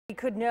We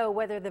could know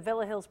whether the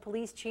Villa Hills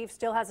police chief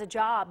still has a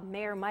job.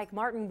 Mayor Mike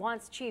Martin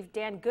wants Chief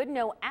Dan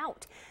Goodenow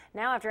out.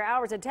 Now, after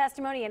hours of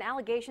testimony and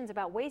allegations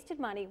about wasted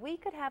money, we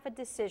could have a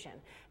decision.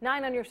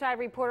 9 on Your Side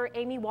reporter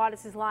Amy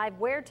Wattis is live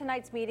where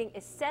tonight's meeting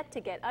is set to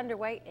get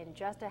underway in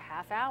just a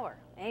half hour.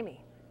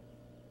 Amy.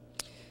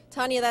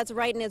 Tanya, that's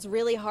right, and it's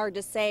really hard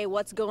to say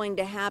what's going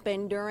to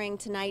happen during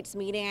tonight's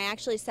meeting. I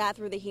actually sat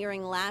through the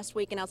hearing last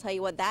week, and I'll tell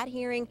you what, that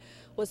hearing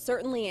was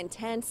certainly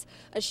intense.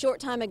 A short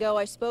time ago,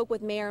 I spoke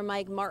with Mayor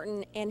Mike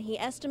Martin, and he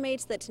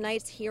estimates that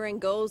tonight's hearing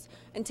goes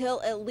until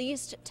at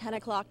least 10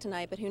 o'clock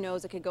tonight, but who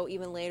knows, it could go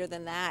even later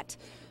than that.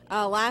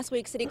 Last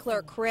week, City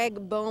Clerk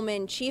Craig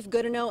Bowman, Chief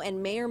Goodenow,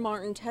 and Mayor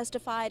Martin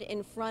testified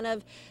in front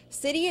of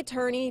City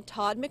Attorney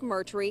Todd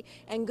McMurtry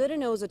and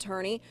Goodenow's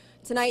attorney.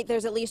 Tonight,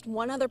 there's at least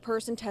one other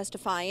person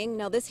testifying.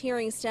 Now, this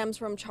hearing stems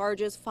from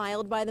charges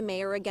filed by the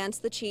mayor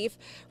against the chief.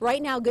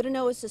 Right now,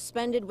 Goodenow is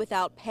suspended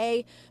without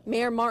pay.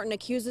 Mayor Martin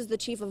accuses the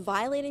chief of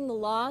violating the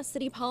law,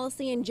 city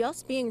policy, and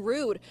just being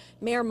rude.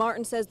 Mayor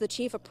Martin says the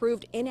chief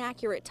approved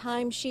inaccurate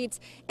timesheets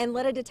and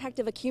let a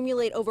detective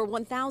accumulate over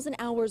 1,000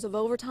 hours of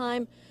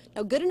overtime.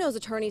 Now, Goodenow's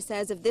attorney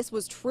says if this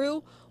was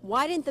true,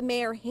 why didn't the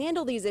mayor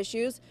handle these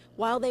issues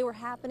while they were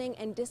happening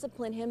and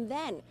discipline him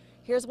then?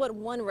 Here's what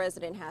one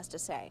resident has to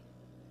say.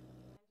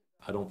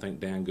 I don't think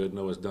Dan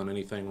Goodenow has done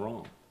anything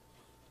wrong.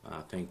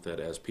 I think that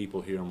as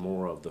people hear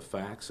more of the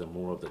facts and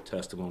more of the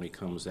testimony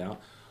comes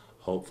out,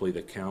 hopefully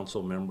the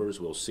council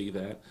members will see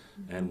that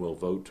and will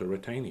vote to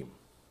retain him.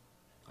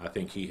 I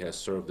think he has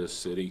served this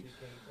city,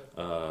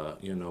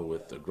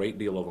 with a great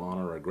deal of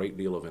honor, a great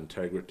deal of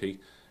integrity,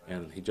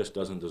 and he just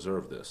doesn't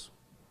deserve this.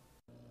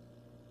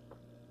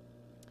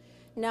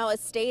 Now, a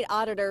state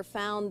auditor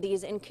found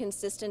these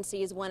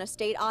inconsistencies when a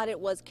state audit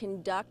was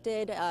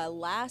conducted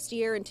last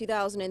year in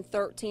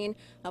 2013.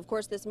 Of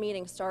course, this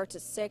meeting starts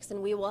at 6,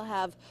 and we will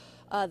have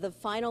the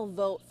final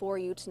vote for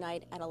you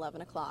tonight at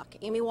 11 o'clock.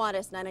 Amy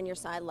Wattis, 9 on Your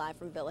Side, live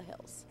from Villa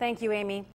Hills. Thank you, Amy.